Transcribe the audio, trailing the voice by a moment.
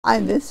Hi,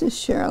 this is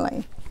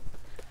Shirley,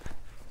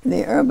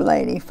 the herb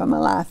lady from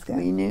Alaska.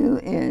 We knew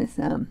is,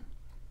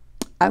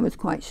 I was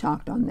quite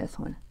shocked on this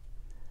one.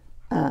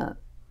 I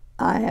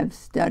have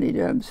studied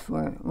herbs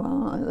for,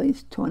 well, at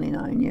least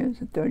 29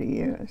 years or 30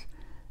 years.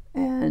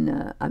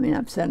 And I mean,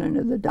 I've sat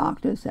under the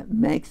doctors that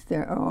makes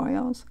their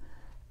oils,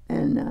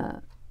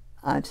 and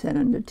I've sat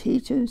under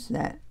teachers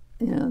that,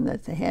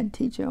 that's the head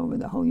teacher over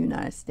the whole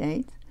United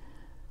States.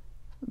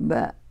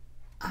 But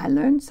I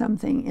learned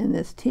something in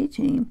this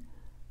teaching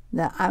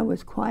that I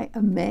was quite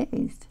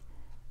amazed.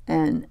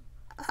 And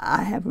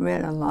I have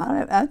read a lot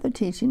of other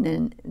teaching,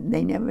 and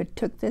they never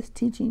took this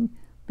teaching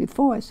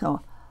before.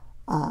 So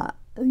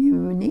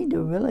you need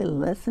to really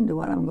listen to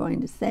what I'm going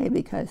to say,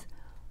 because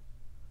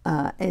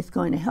it's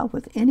going to help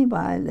with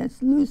anybody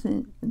that's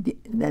losing,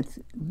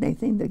 they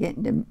think they're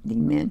getting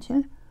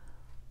dementia,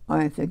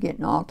 or if they're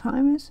getting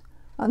Alzheimer's,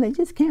 or they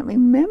just can't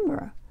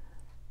remember.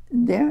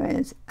 There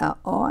is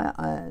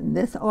oil,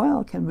 this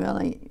oil can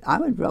really, I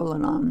would roll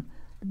it on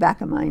the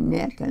back of my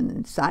neck and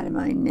the side of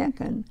my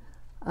neck, and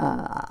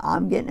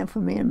I'm getting it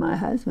for me and my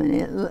husband.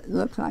 It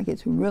looks like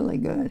it's really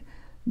good.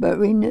 But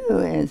Renew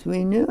is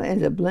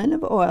a blend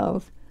of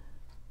oils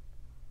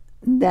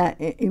that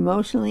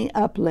emotionally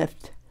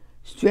uplift,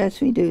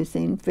 stress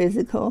reducing,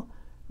 physical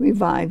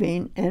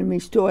reviving, and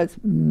restores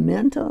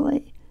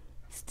mentally,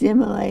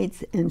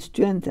 stimulates, and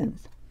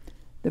strengthens.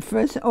 The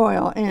first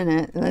oil in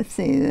it, let's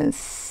see, there's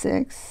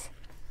six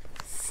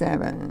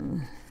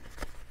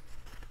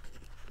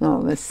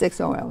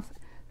oils.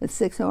 There's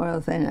 6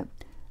 oils in it.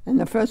 And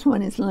the first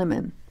one is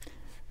lemon.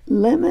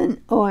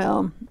 Lemon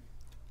oil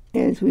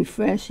is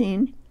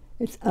refreshing,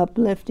 it's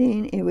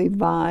uplifting, it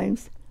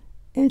revives,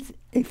 it's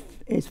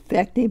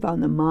effective on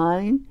the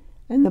mind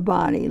and the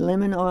body.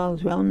 Lemon oil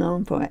is well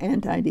known for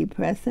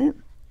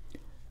antidepressant,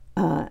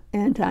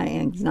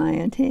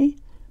 anti-anxiety.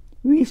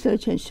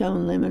 Research has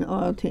shown lemon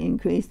oil to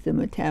increase the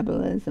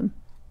metabolism,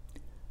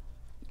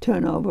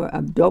 turnover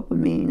of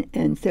dopamine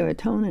and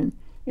serotonin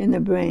in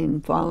the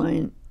brain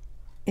following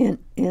when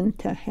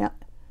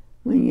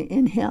you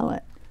inhale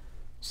it.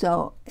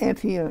 So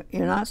if you're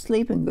not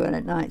sleeping good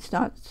at night,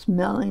 start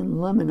smelling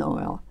lemon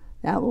oil.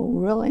 That will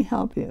really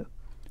help you.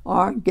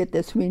 Or get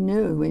this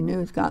Renew.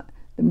 Renew's got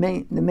the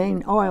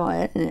main oil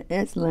in it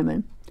is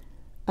lemon.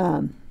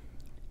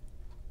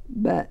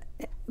 But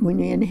when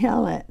you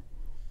inhale it,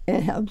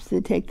 it helps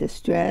to take the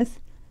stress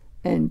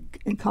and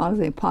cause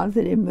a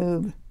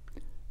positive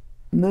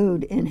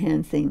mood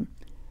enhancing.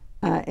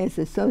 It's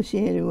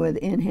associated with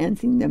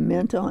enhancing the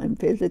mental and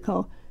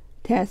physical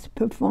test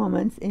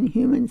performance in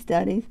human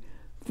studies.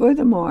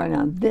 Furthermore,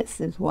 now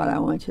this is what I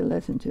want you to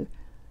listen to.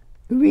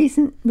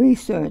 Recent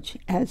research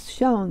has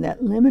shown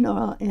that lemon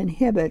oil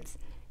inhibits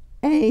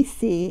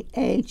ACHE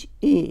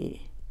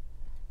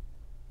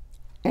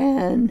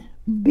and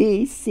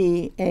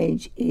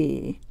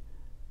BCHE.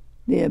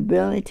 The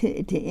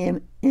ability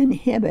to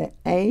inhibit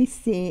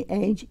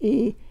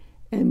ACHE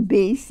and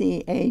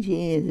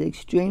BCHE is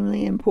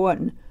extremely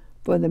important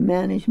for the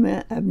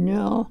management of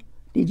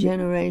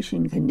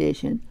neurodegeneration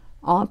condition,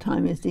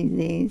 Alzheimer's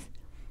disease,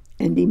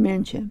 and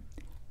dementia,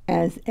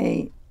 as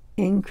a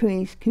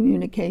increased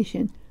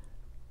communication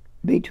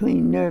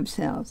between nerve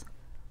cells.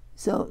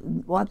 So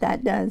what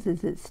that does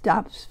is it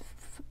stops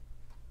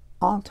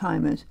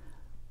Alzheimer's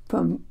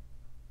from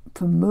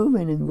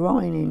moving and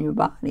growing in your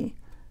body.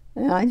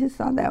 And I just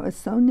thought that was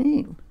so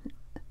neat.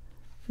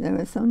 That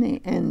was so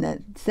neat. And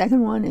the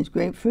second one is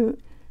grapefruit.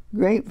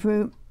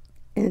 Grapefruit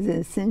is an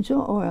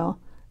essential oil.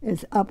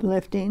 It's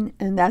uplifting,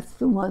 and that's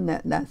the one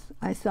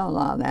I sell a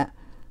lot of that,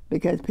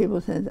 because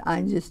people says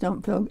I just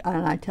don't feel,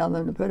 and I tell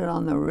them to put it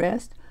on the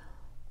wrist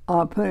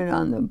or put it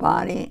on the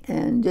body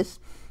and just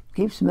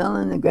keep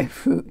smelling the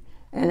grapefruit,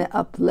 and it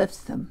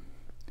uplifts them.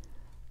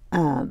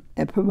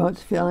 It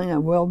promotes feeling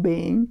of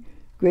well-being.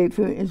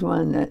 Grapefruit is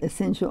one of the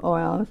essential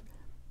oils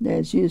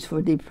that's used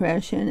for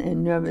depression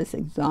and nervous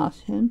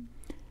exhaustion.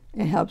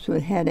 It helps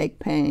with headache,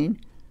 pain,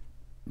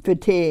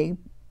 fatigue,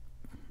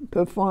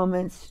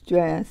 performance,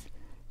 stress.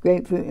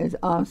 Grapefruit is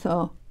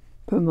also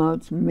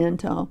promotes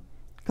mental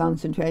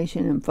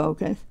concentration and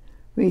focus.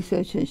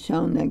 Research has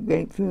shown that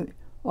grapefruit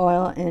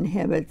oil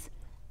inhibits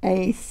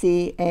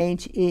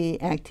ACHE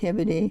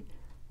activity,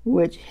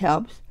 which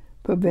helps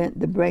prevent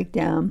the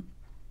breakdown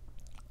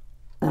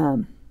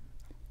of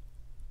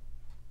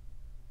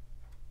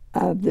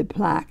the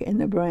plaque in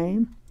the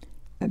brain.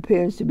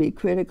 Appears to be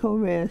critical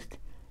risk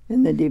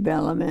in the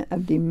development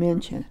of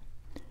dementia.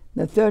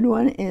 The third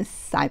one is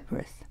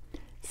cypress.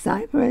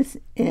 Cypress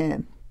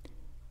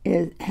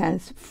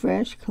has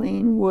fresh,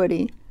 clean,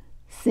 woody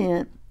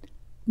scent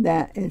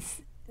that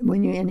is,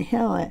 when you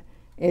inhale it,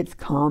 it's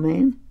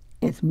calming,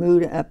 it's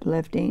mood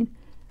uplifting,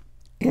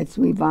 it's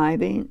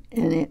reviving,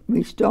 and it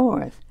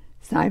restores.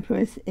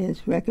 Cypress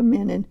is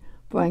recommended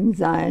for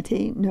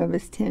anxiety,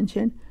 nervous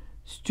tension,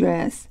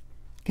 stress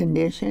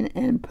condition,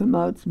 and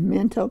promotes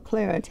mental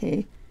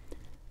clarity,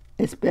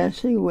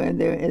 especially where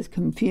there is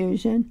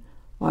confusion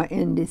or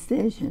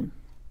indecision.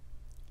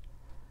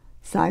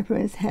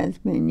 Cypress has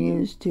been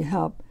used to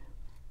help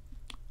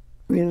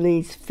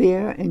relieves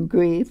fear and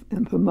grief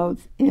and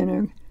promotes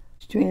inner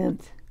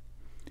strength,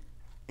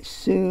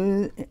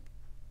 soothe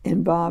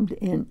involved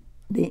in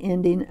the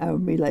ending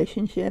of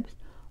relationships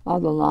or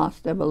the loss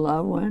of a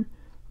loved one.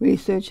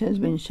 Research has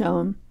been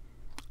shown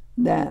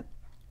that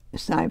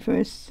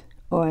cypress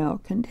oil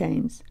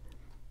contains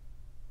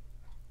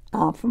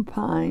alpha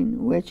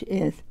pine, which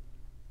is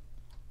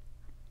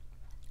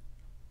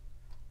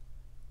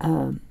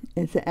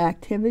it's an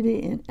activity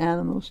in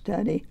animal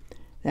study.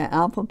 That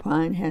alpha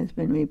pine has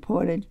been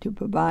reported to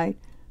provide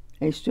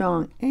a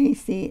strong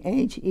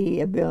ACHE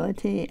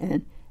ability,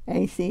 and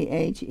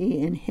ACHE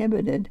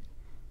inhibited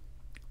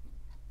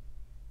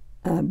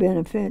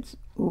benefits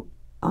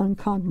on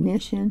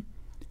cognition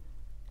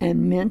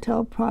and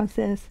mental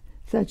process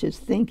such as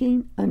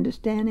thinking,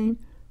 understanding,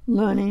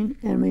 learning,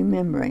 and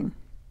remembering.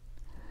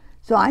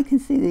 So I can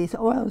see these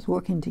oils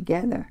working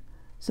together.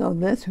 So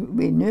this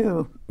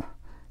Renew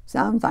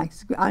sounds like,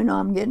 I know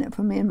I'm getting it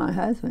from me and my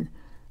husband.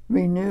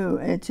 Renew,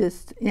 it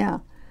just, yeah.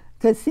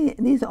 Because see,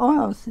 these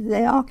oils,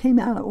 they all came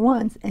out at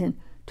once, and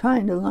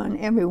trying to learn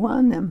every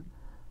one of them,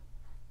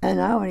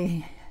 and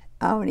I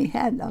already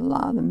had a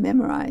lot of them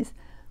memorized.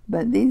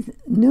 But these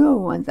newer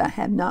ones, I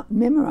have not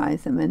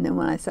memorized them, and then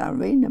when I started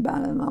reading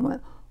about them, I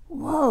went,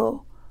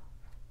 whoa.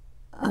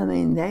 I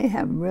mean, they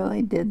have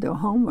really did their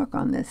homework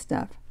on this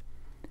stuff.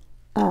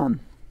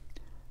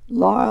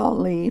 Laurel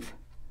leaf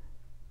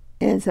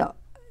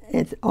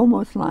it's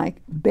almost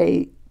like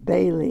bay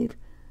leaf.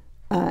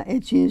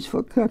 It's used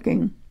for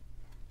cooking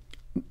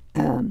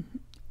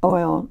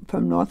oil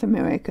from North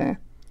America,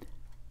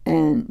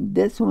 and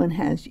this one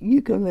has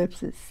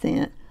eucalyptus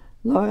scent.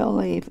 Laurel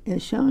leaf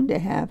is shown to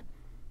have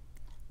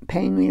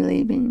pain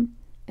relieving,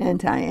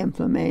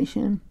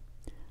 anti-inflammation,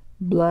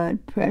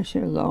 blood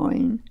pressure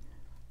lowering.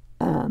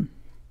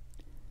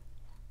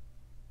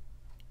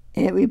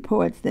 It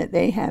reports that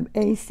they have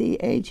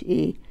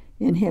ACHE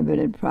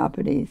inhibited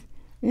properties,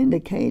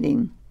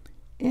 indicating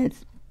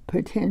its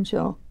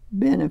potential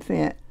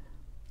benefit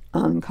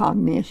on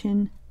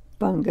cognition,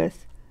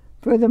 fungus.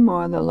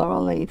 Furthermore, the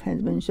laurel leaf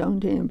has been shown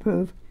to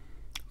improve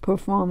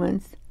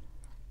performance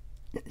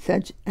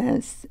such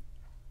as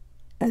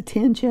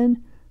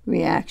attention,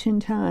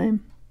 reaction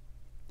time,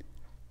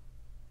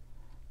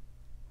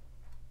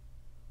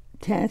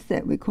 tasks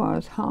that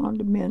requires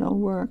hard mental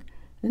work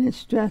and is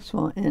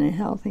stressful in a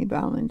healthy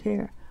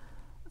volunteer.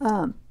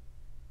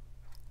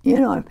 You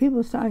know, if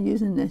people start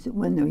using this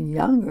when they're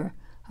younger,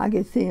 I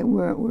could see it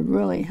where it would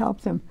really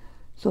help them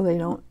so they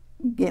don't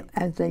get,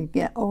 as they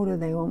get older,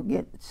 they won't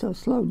get so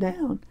slowed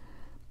down.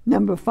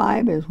 Number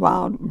 5 is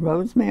wild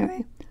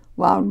rosemary.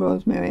 Wild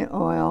rosemary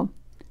oil.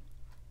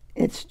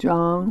 It's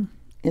strong,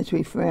 it's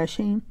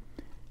refreshing,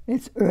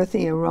 it's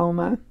earthy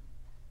aroma.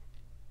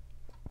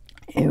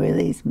 It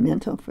relieves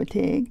mental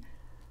fatigue,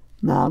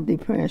 mild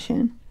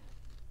depression,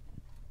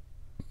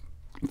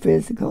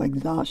 physical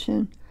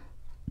exhaustion,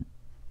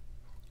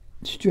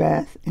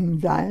 stress,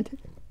 anxiety.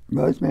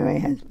 Rosemary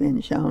has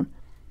been shown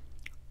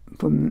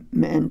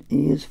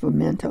used for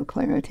mental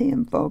clarity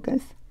and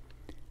focus.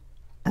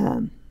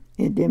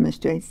 It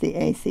demonstrates the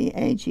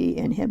ACHE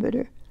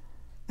inhibitor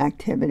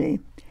activity.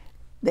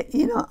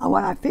 You know,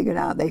 what I figured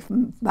out, they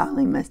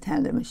finally must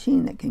have a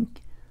machine that can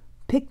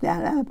pick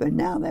that up, and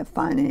now they're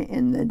finding it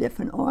in the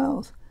different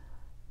oils,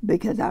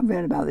 because I've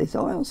read about these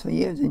oils for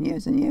years and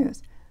years and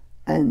years,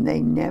 and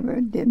they never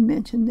did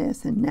mention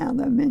this, and now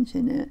they're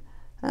mentioning it,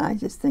 and I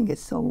just think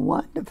it's so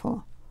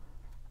wonderful.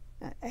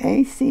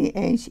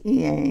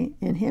 ACHEA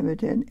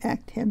inhibited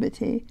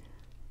activity.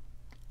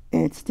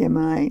 It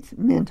stimulates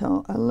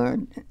mental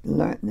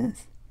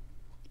alertness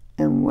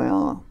and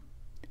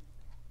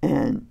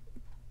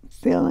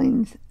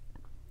feelings.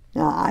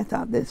 Now, I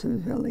thought this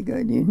was really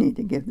good. You need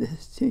to give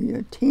this to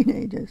your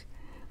teenagers.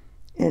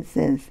 It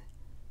says,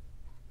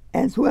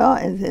 as well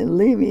as it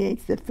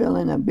alleviates the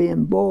feeling of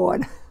being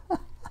bored.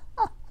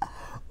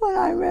 When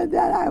I read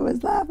that, I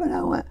was laughing.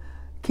 I went,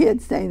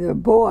 kids say they're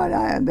bored.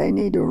 They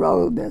need to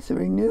roll this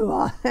Renew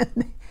on.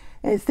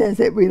 It says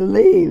it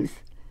relieves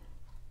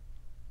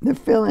the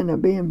feeling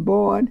of being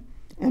bored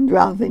and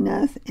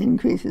drowsiness,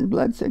 increases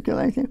blood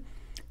circulation,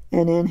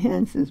 and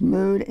enhances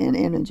mood and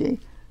energy.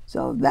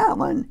 So that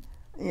one,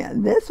 yeah,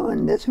 this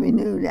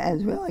Renew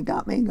has really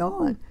got me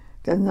going,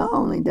 because not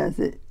only does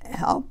it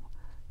help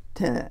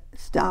to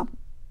stop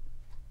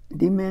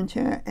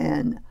dementia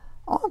and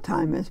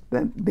Alzheimer's,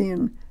 but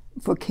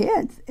for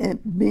kids,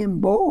 being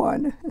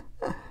bored,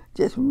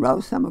 just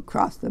roast them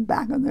across the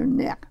back of their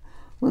neck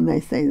when they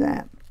say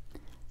that.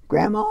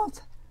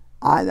 Grandmas,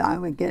 I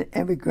would get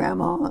every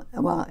grandma,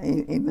 well,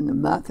 even the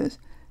mothers,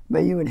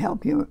 but you would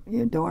help your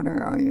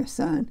daughter or your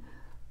son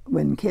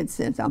when kid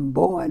says, I'm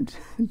bored,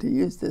 to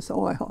use this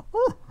oil.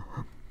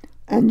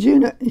 And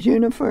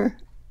juniper,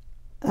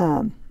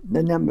 the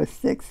number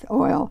 6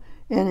 oil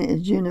in it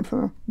is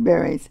juniper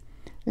berries.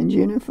 And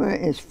juniper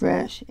is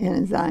fresh,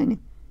 energizing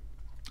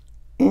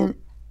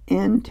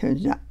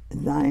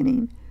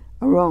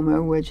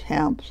aroma, which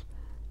helps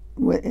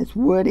with its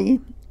woody,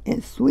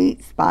 it's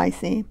sweet,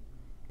 spicy,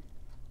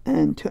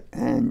 and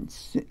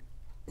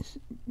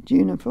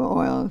juniper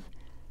oils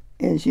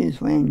is used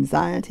for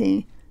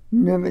anxiety,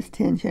 nervous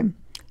tension,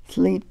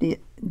 sleep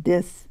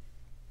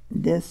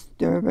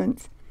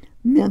disturbance,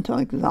 mental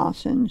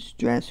exhaustion,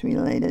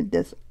 stress-related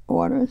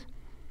disorders.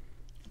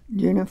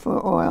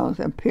 Juniper oils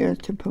appears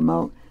to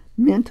promote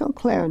mental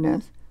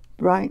clarity,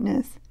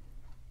 brightness,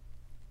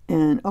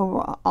 and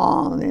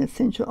overall, the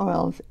essential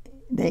oils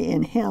they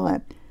inhale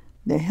at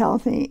the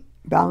healthy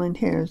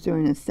volunteers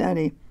during a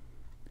study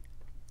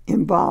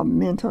involved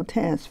mental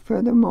tests.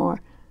 Furthermore,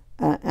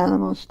 an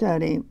animal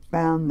study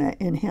found that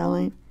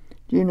inhaling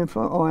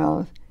juniper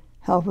oils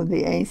helps with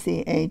the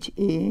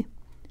ACHE,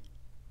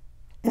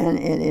 and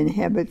it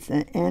inhibits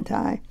an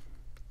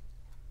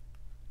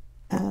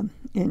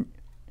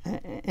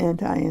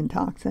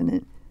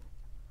anti-intoxicant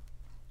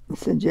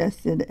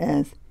suggested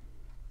as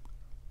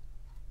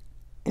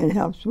it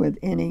helps with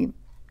any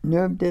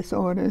nerve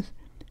disorders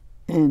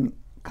and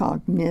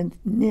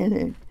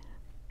cognitive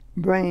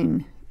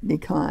brain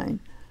decline.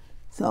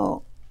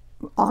 So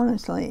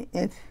honestly,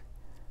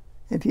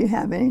 if you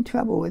have any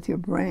trouble with your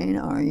brain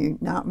or you're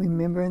not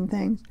remembering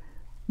things,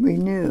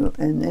 Renew.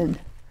 And then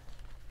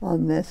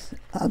on this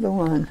other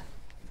one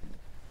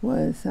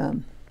was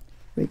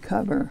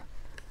Recover.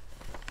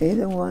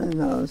 Either one of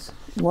those.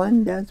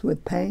 One does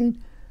with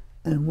pain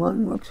and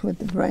one works with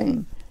the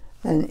brain.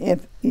 And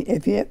if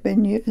you've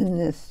been using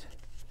this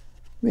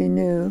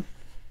Renew,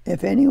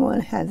 if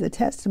anyone has a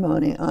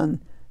testimony on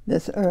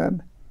this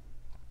herb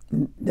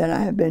that I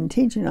have been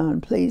teaching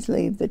on, please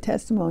leave the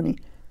testimony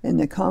in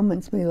the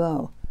comments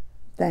below.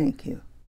 Thank you.